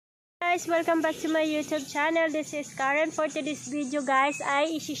guys! Welcome back to my YouTube channel. This is Karen. For today's video guys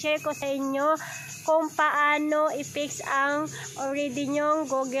ay isi-share ko sa inyo kung paano i-fix ang already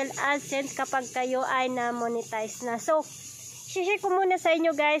nyong Google AdSense kapag kayo ay na-monetize na. So, i-share ko muna sa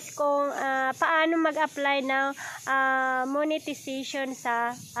inyo guys kung paano mag-apply ng monetization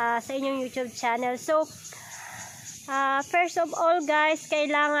sa inyong YouTube channel. So, first of all guys,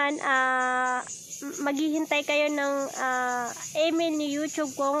 kailangan maghihintay kayo ng email ni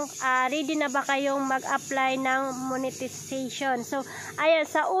YouTube kung ready na ba kayong mag-apply ng monetization. So, ayan,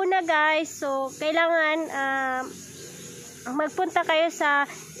 sa una guys, so kailangan magpunta kayo sa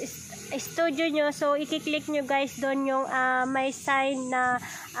studio nyo. So, i-click nyo guys doon yung may sign na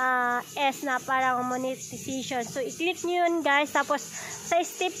S na parang monetization. So, i-click nyo yun guys. Tapos, sa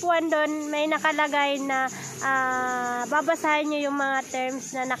step 1 doon, may nakalagay na babasahin nyo yung mga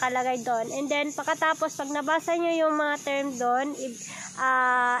terms na nakalagay doon. And then, pagkatapos, pag nabasa nyo yung mga terms doon,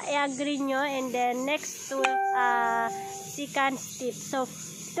 i-agree nyo. And then, next to second step. So,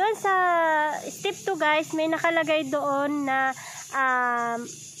 doon sa step 2 guys, may nakalagay doon na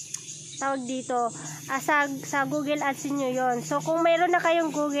tawag dito, sa Google AdSense nyo yon. So, kung mayroon na kayong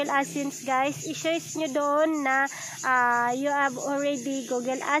Google AdSense guys, i-choose nyo doon na you have already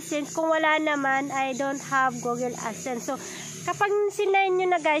Google AdSense. Kung wala naman, I don't have Google AdSense. So, kapag sinayin nyo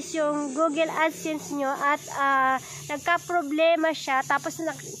na guys yung Google AdSense nyo at nagka-problema siya, tapos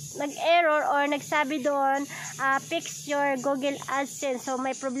nag-error or nagsabi doon, fix your Google AdSense. So,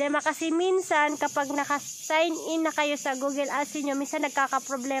 may problema kasi minsan kapag naka-sign in na kayo sa Google AdSense nyo, minsan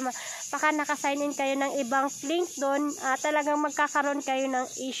nagkaka-problema. Baka naka-sign in kayo ng ibang link doon, talagang magkakaroon kayo ng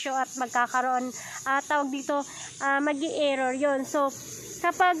issue at magkakaroon, tawag dito, mag-i-error yon. So,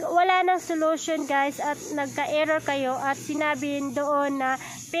 kapag wala ng solution guys at nagka-error kayo at sinabi doon na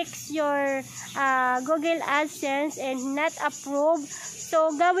fix your Google AdSense and not approved,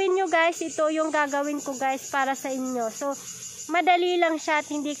 so gawin nyo guys, ito yung gagawin ko guys para sa inyo. So madali lang siya at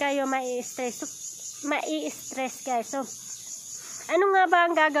hindi kayo mai-stress guys. So ano nga ba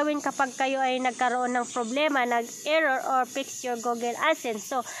ang gagawin kapag kayo ay nagkaroon ng problema, nag-error or fix your Google AdSense?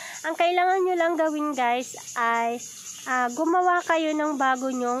 So ang kailangan nyo lang gawin guys ay gumawa kayo ng bago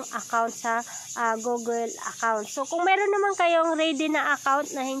nyong account sa Google account. So, kung meron naman kayong ready na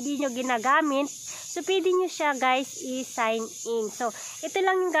account na hindi nyo ginagamit, so, pwede nyo siya guys i-sign in. So, ito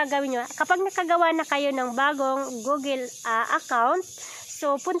lang yung gagawin nyo. Kapag nakagawa na kayo ng bagong Google account,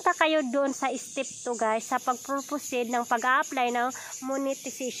 so, punta kayo doon sa step 2 guys, sa pag-proceed ng pag-a-apply ng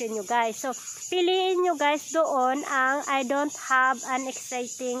monetization nyo guys. So, piliin nyo guys doon ang I don't have an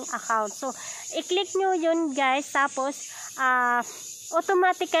exciting account. So, i-click nyo yun guys, tapos,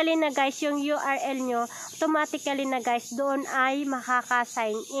 automatically na guys, yung URL nyo, automatically na guys, doon ay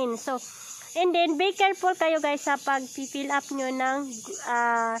makaka-sign in. So, and then, be careful kayo guys sa pag-fill up nyo ng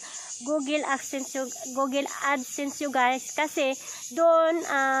Google AdSense you guys, kasi doon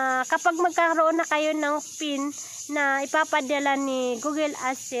kapag magkaroon na kayo ng pin na ipapadala ni Google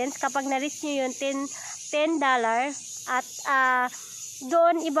AdSense, kapag na-reach nyo yung $10 at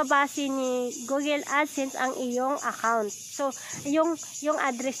doon ibabase ni Google AdSense ang iyong account. So yung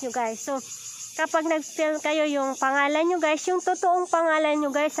address nyo guys. So kapag nag-fill kayo yung pangalan nyo guys, yung totoong pangalan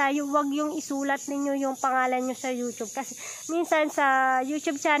nyo guys, huwag yung isulat ninyo yung pangalan nyo sa YouTube. Kasi minsan sa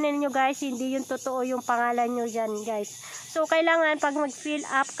YouTube channel nyo guys, hindi yung totoo yung pangalan nyo dyan guys. So, kailangan pag mag-fill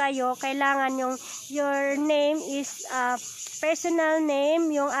up kayo, kailangan your name is personal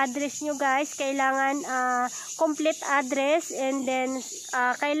name, yung address nyo guys, kailangan complete address, and then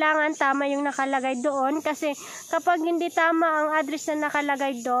kailangan tama yung nakalagay doon, kasi kapag hindi tama ang address na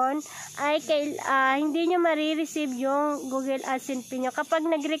nakalagay doon, ay hindi nyo marireceive yung Google AdSense pin nyo. Kapag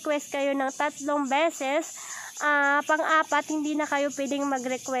nag-request kayo ng 3 beses, pang-apat, hindi na kayo pwedeng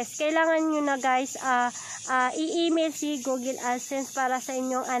mag-request. Kailangan nyo na guys, i-email si Google AdSense para sa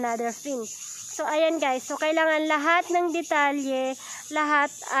inyong another pin. So, ayan guys. So, kailangan lahat ng detalye,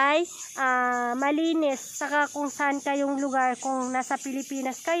 lahat ay malinis. Saka kung saan kayong lugar, kung nasa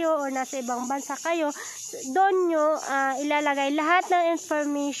Pilipinas kayo o nasa ibang bansa kayo, doon nyo ilalagay lahat ng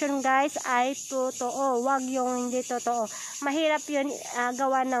information guys ay totoo. Wag yung hindi totoo. Mahirap yun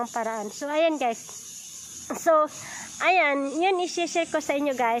gawa ng paraan. So, ayan guys. So, ayan. Yun i-share ko sa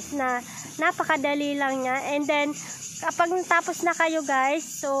inyo guys na napakadali lang niya. And then, kapag natapos na kayo guys,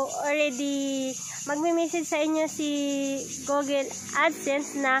 so already magme-message sa inyo si Google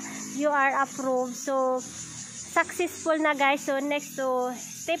AdSense na you are approved. So, successful na guys. So, next to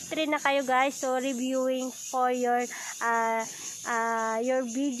step 3 na kayo guys. So, reviewing for your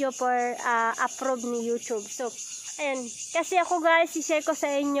video for approved ni YouTube. So, Ayan, kasi ako guys, i-share ko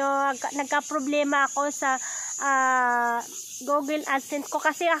sa inyo, nagka-problema ako sa Google AdSense ko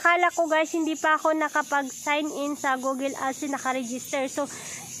kasi akala ko guys hindi pa ako nakapag-sign in sa Google AdSense, naka-register. So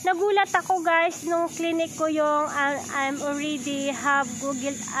nagulat ako guys nung clinic ko yung I'm already have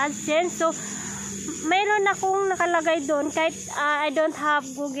Google AdSense. So mayroon akong nakalagay doon kahit I don't have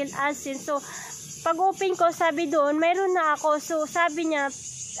Google AdSense. So pag open ko, sabi doon mayroon na ako. So sabi niya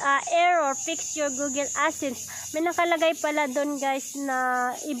error, fix your Google AdSense. May nakalagay pala doon guys na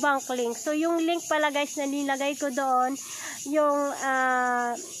ibang link. So yung link pala guys na nilagay ko doon yung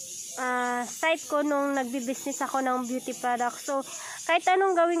site ko nung nagbi-business ako ng beauty product. So kahit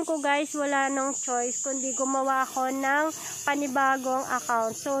anong gawin ko guys, wala nang choice kundi gumawa ako ng panibagong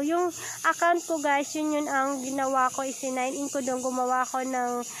account. So yung account ko guys, yun ang ginawa ko, isinign in ko doon, gumawa ko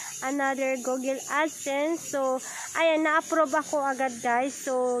ng another Google AdSense. So ayan, na-approve ako agad guys.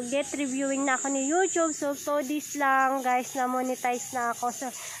 So get reviewing na ako ni YouTube. So this lang guys, na monetize na ako. So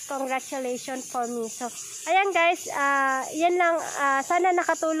congratulations for me. So ayan guys, yan lang, sana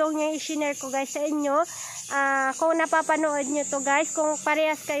nakatulong yung i-share ko guys sa inyo. Kung napapanood nyo to guys, kung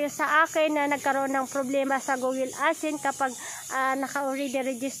parehas kayo sa akin na nagkaroon ng problema sa Google AdSense kapag naka-already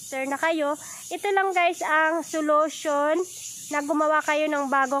register na kayo, ito lang guys ang solution na gumawa kayo ng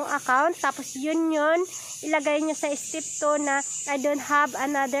bagong account. Tapos yun ilagay nyo sa step 2 na I don't have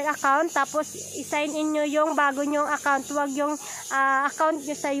another account. Tapos i-sign in nyo yung bago nyong account, wag yung account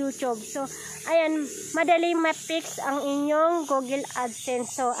nyo sa YouTube. So ayan, madali ma-fix ang inyong Google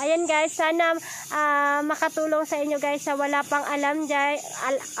AdSense. So ayan guys, sana makatulong sa inyo guys sa wala pang alam dyan.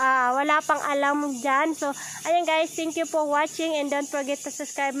 So ayan guys, thank you for watching and don't forget to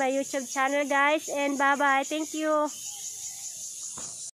subscribe my YouTube channel guys, and bye bye, thank you.